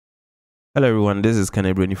Hello everyone, this is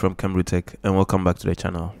Kenny from Tech and welcome back to the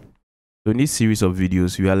channel. So in this series of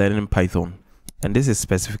videos, we are learning Python, and this is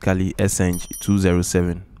specifically SENG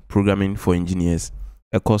 207, Programming for Engineers,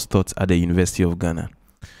 a course taught at the University of Ghana.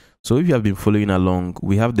 So if you have been following along,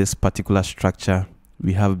 we have this particular structure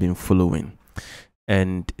we have been following,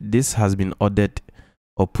 and this has been ordered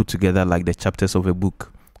or put together like the chapters of a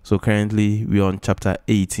book. So currently we are on chapter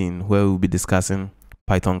 18, where we'll be discussing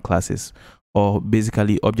Python classes, or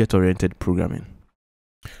basically object-oriented programming.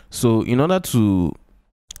 So in order to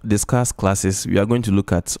discuss classes, we are going to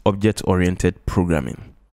look at object-oriented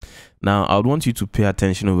programming. Now, I would want you to pay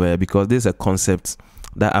attention over here because there's a concept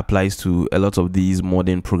that applies to a lot of these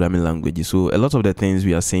modern programming languages. So a lot of the things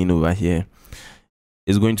we are saying over here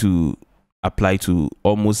is going to apply to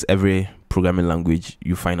almost every programming language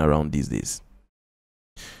you find around these days.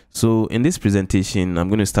 So in this presentation, I'm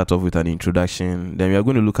going to start off with an introduction. Then we are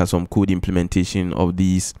going to look at some code implementation of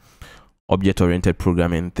these object-oriented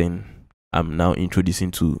programming thing I'm now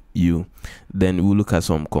introducing to you. Then we'll look at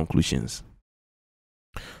some conclusions.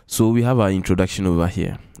 So we have our introduction over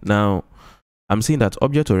here. Now, I'm saying that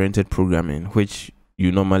object-oriented programming, which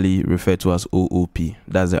you normally refer to as OOP,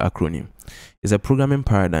 that's the acronym, is a programming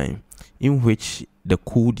paradigm in which the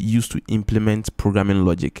code used to implement programming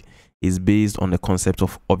logic is based on the concept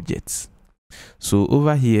of objects. So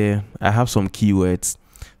over here, I have some keywords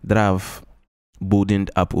that I've boldened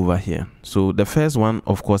up over here. So the first one,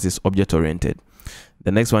 of course, is object-oriented.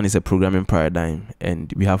 The next one is a programming paradigm,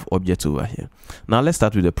 and we have objects over here. Now let's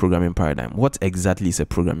start with the programming paradigm. What exactly is a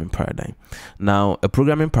programming paradigm? Now, a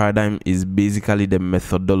programming paradigm is basically the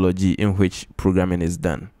methodology in which programming is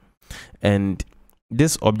done. And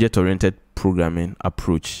this object-oriented programming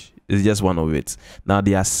approach is just one of it. Now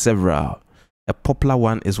there are several. A popular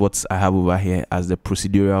one is what I have over here as the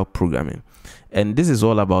procedural programming, and this is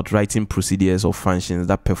all about writing procedures or functions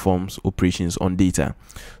that performs operations on data.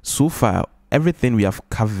 So far, everything we have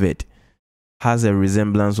covered has a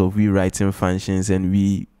resemblance of we writing functions and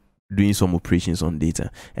we doing some operations on data,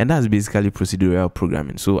 and that's basically procedural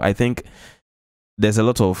programming. So I think there's a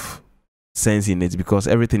lot of sense in it because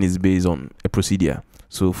everything is based on a procedure.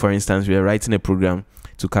 So for instance, we are writing a program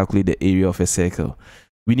to calculate the area of a circle.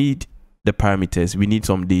 We need the parameters, we need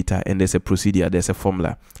some data, and there's a procedure, there's a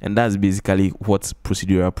formula, and that's basically what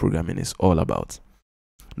procedural programming is all about.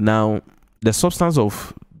 Now, the substance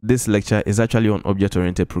of this lecture is actually on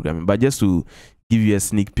object-oriented programming, but just to give you a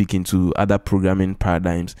sneak peek into other programming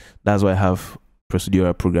paradigms, that's why I have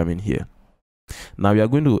procedural programming here. Now we are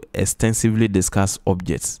going to extensively discuss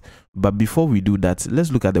objects, but before we do that,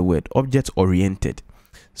 let's look at the word object-oriented.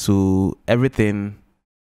 So everything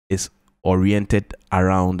is oriented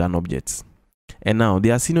around an object. And now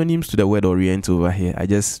there are synonyms to the word orient over here. I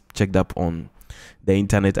just checked up on the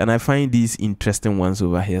internet and I find these interesting ones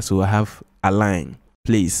over here. So I have align,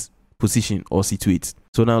 place, position, or situate.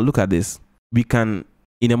 So now look at this. We can,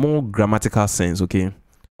 in a more grammatical sense, okay,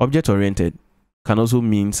 object oriented can also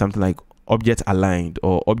mean something like object aligned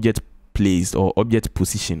or object placed or object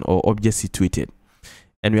position or object situated.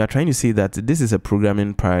 And we are trying to say that this is a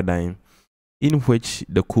programming paradigm in which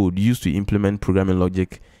the code used to implement programming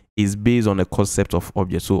logic is based on the concept of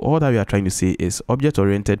objects. So all that we are trying to say is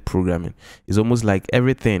object-oriented programming is almost like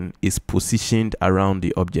everything is positioned around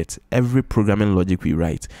the object. Every programming logic we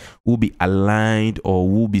write will be aligned or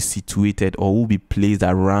will be situated or will be placed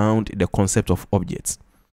around the concept of objects.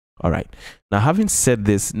 All right. Now, having said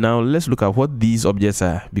this, now let's look at what these objects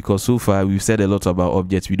are, because so far we've said a lot about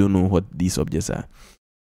objects. We don't know what these objects are.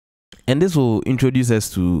 And this will introduce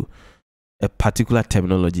us to a particular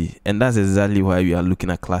terminology, and that's exactly why we are looking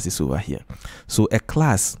at classes over here. So a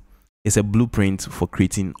class is a blueprint for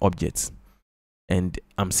creating objects, and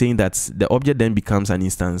I'm saying that the object then becomes an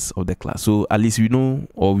instance of the class. So at least we know,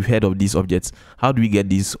 or we've heard of these objects. How do we get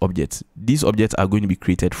these objects? These objects are going to be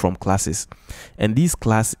created from classes, and this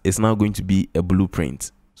class is now going to be a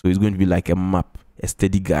blueprint. So it's going to be like a map, a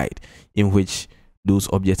steady guide in which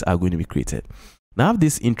those objects are going to be created. Now I have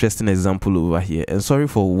this interesting example over here, and sorry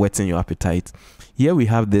for whetting your appetite. Here we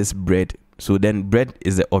have this bread. So then bread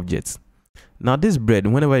is the object. Now this bread,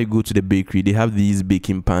 whenever you go to the bakery, they have these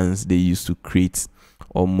baking pans they use to create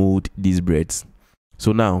or mold these breads.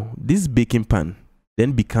 So now this baking pan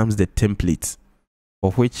then becomes the template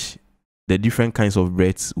of which the different kinds of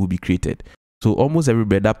breads will be created. So almost every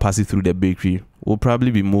bread that passes through the bakery will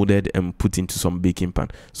probably be molded and put into some baking pan.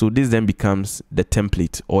 So this then becomes the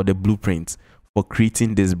template or the blueprint for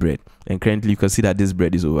creating this bread, and currently you can see that this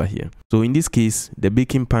bread is over here. So in this case, the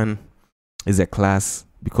baking pan is a class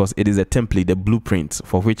because it is a template, the blueprint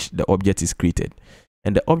for which the object is created,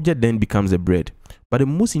 and the object then becomes a bread. But the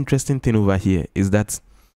most interesting thing over here is that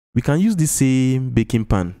We can use the same baking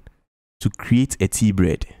pan to create a tea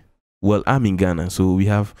bread. Well, I'm in Ghana, so we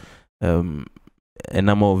have a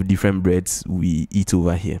number of different breads we eat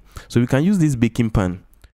over here. So we can use this baking pan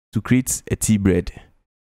to create a tea bread,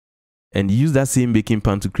 and use that same baking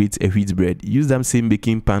pan to create a wheat bread. Use that same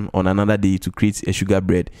baking pan on another day to create a sugar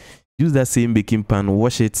bread. Use that same baking pan,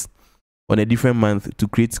 wash it on a different month to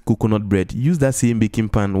create coconut bread. Use that same baking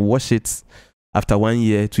pan, wash it after 1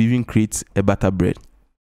 year to even create a butter bread.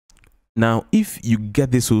 Now, if you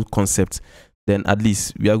get this whole concept, then at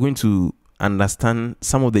least we are going to understand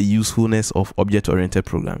some of the usefulness of object-oriented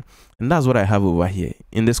programming. And that's what I have over here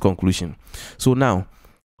in this conclusion. So now,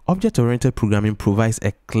 object-oriented programming provides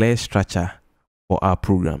a clear structure for our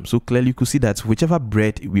program. So clearly you could see that whichever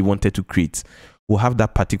bread we wanted to create will have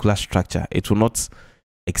that particular structure. It will not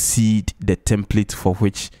exceed the template for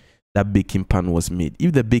which that baking pan was made.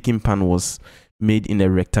 If the baking pan was made in a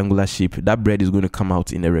rectangular shape, that bread is going to come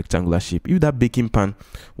out in a rectangular shape. If that baking pan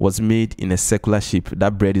was made in a circular shape,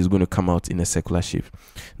 that bread is going to come out in a circular shape.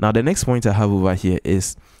 Now, the next point I have over here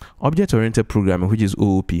is object-oriented programming, which is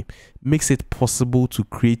OOP, makes it possible to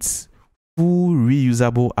create full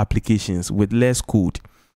reusable applications with less code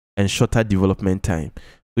and shorter development time.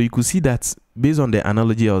 So you could see that based on the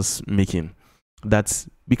analogy I was making, that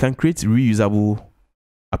we can create reusable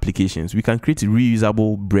applications. We can create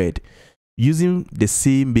reusable bread. Using the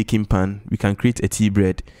same baking pan, we can create a tea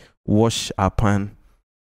bread, wash our pan,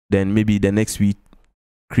 then maybe the next week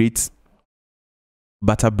create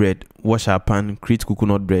butter bread, wash our pan, create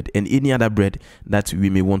coconut bread, and any other bread that we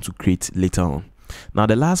may want to create later on. Now,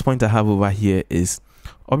 the last point I have over here is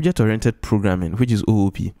object-oriented programming, which is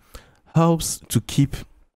OOP, helps to keep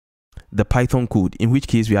the Python code, in which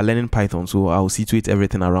case we are learning Python, so I'll situate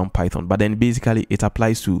everything around Python, but then basically it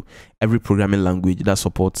applies to every programming language that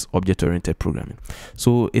supports object-oriented programming.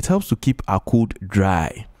 So it helps to keep our code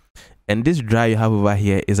dry, and this dry you have over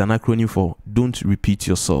here is an acronym for don't repeat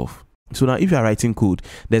yourself. So now if you are writing code,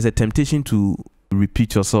 there's a temptation to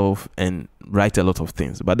repeat yourself and write a lot of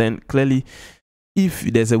things, but then clearly if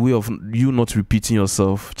there's a way of you not repeating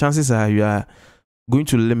yourself, chances are you are going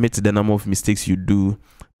to limit the number of mistakes you do.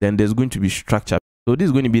 Then there's going to be structure. So this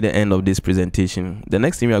is going to be the end of this presentation. The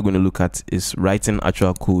next thing we are going to look at is writing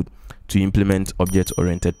actual code to implement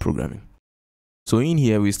object-oriented programming. So in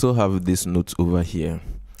here, we still have this note over here.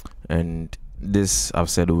 And this I've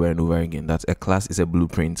said over and over again, that a class is a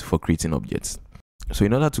blueprint for creating objects. So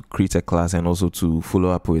in order to create a class and also to follow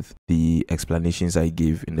up with the explanations I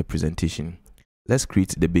gave in the presentation, let's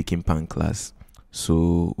create the baking pan class.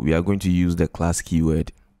 So we are going to use the class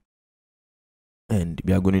keyword, and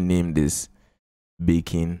we are going to name this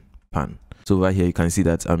baking pan. So over here you can see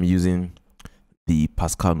that I'm using the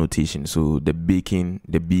Pascal notation. So the baking,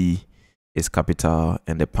 the B is capital,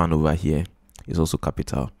 and the pan over here is also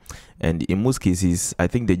capital. And in most cases, I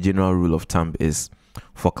think the general rule of thumb is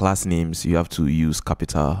for class names you have to use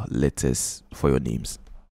capital letters for your names.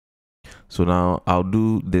 So now I'll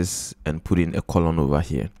do this and put in a colon over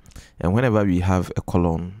here, and whenever we have a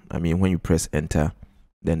colon, I mean when you press enter,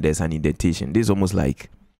 then there's an indentation. This is almost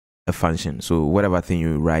like a function. So whatever thing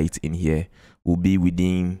you write in here will be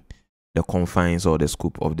within the confines or the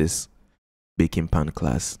scope of this baking pan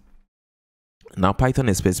class. Now Python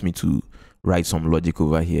expects me to write some logic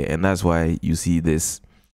over here, and that's why you see this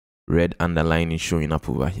red underline is showing up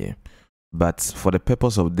over here. But for the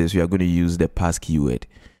purpose of this, we are going to use the pass keyword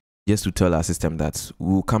just to tell our system that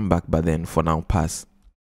we'll come back, but then for now pass.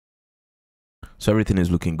 So everything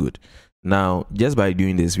is looking good. Now, just by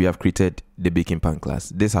doing this, we have created the baking pan class.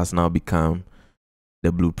 This has now become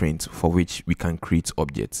the blueprint for which we can create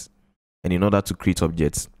objects. And in order to create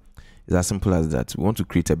objects, it's as simple as that. We want to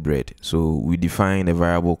create a bread. So we define a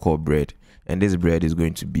variable called bread, and this bread is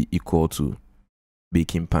going to be equal to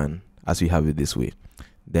baking pan as we have it this way.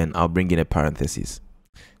 Then I'll bring in a parenthesis.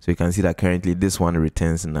 So you can see that currently this one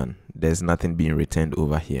returns none. There's nothing being returned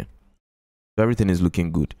over here. So everything is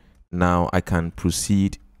looking good. Now I can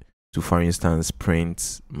proceed to, for instance,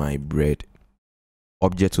 print my bread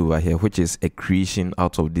object over here, which is a creation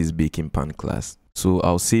out of this baking pan class. So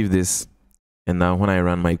I'll save this, and now when I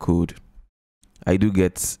run my code, I do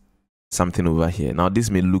get something over here. Now this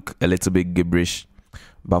may look a little bit gibberish,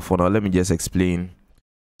 but for now let me just explain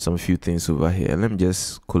some few things over here. Let me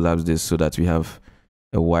just collapse this so that we have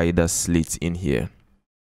a wider slit in here.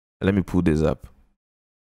 Let me pull this up.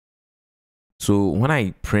 So when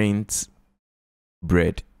I print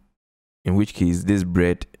bread, in which case this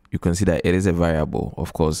bread, you can see that it is a variable,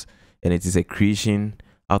 of course, and it is a creation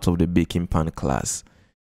out of the baking pan class,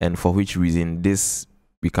 and for which reason this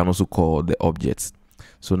we can also call the object.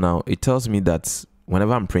 So now it tells me that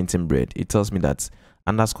whenever I'm printing bread, it tells me that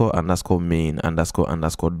 __main___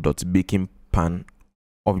 baking pan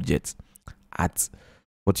object at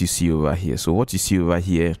what you see over here. So what you see over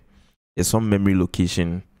here is some memory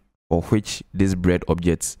location for which this bread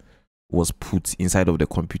object was put inside of the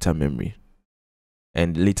computer memory.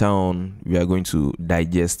 And later on, we are going to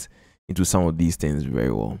digest into some of these things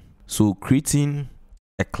very well. So creating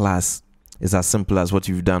a class is as simple as what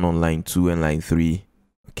you've done on line 2 and line 3.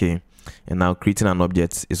 Okay. And now creating an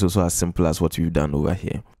object is also as simple as what we've done over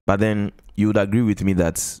here. But then you would agree with me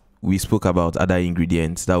that we spoke about other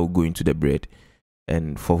ingredients that will go into the bread,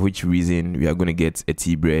 and for which reason we are going to get a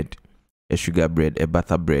tea bread, a sugar bread, a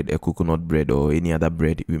butter bread, a coconut bread, or any other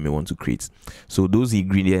bread we may want to create. So those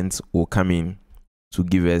ingredients will come in to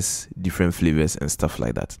give us different flavors and stuff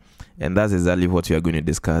like that. And that's exactly what we are going to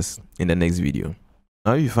discuss in the next video.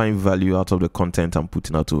 Now, if you find value out of the content I'm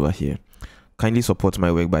putting out over here, kindly support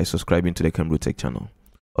my work by subscribing to the CamBroTech channel.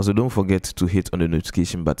 Also, don't forget to hit on the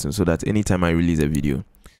notification button so that anytime I release a video,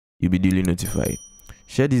 you'll be duly notified.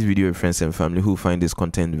 Share this video with friends and family who find this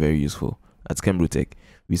content very useful. At CamBroTech,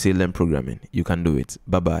 we say learn programming. You can do it.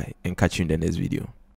 Bye bye, and catch you in the next video.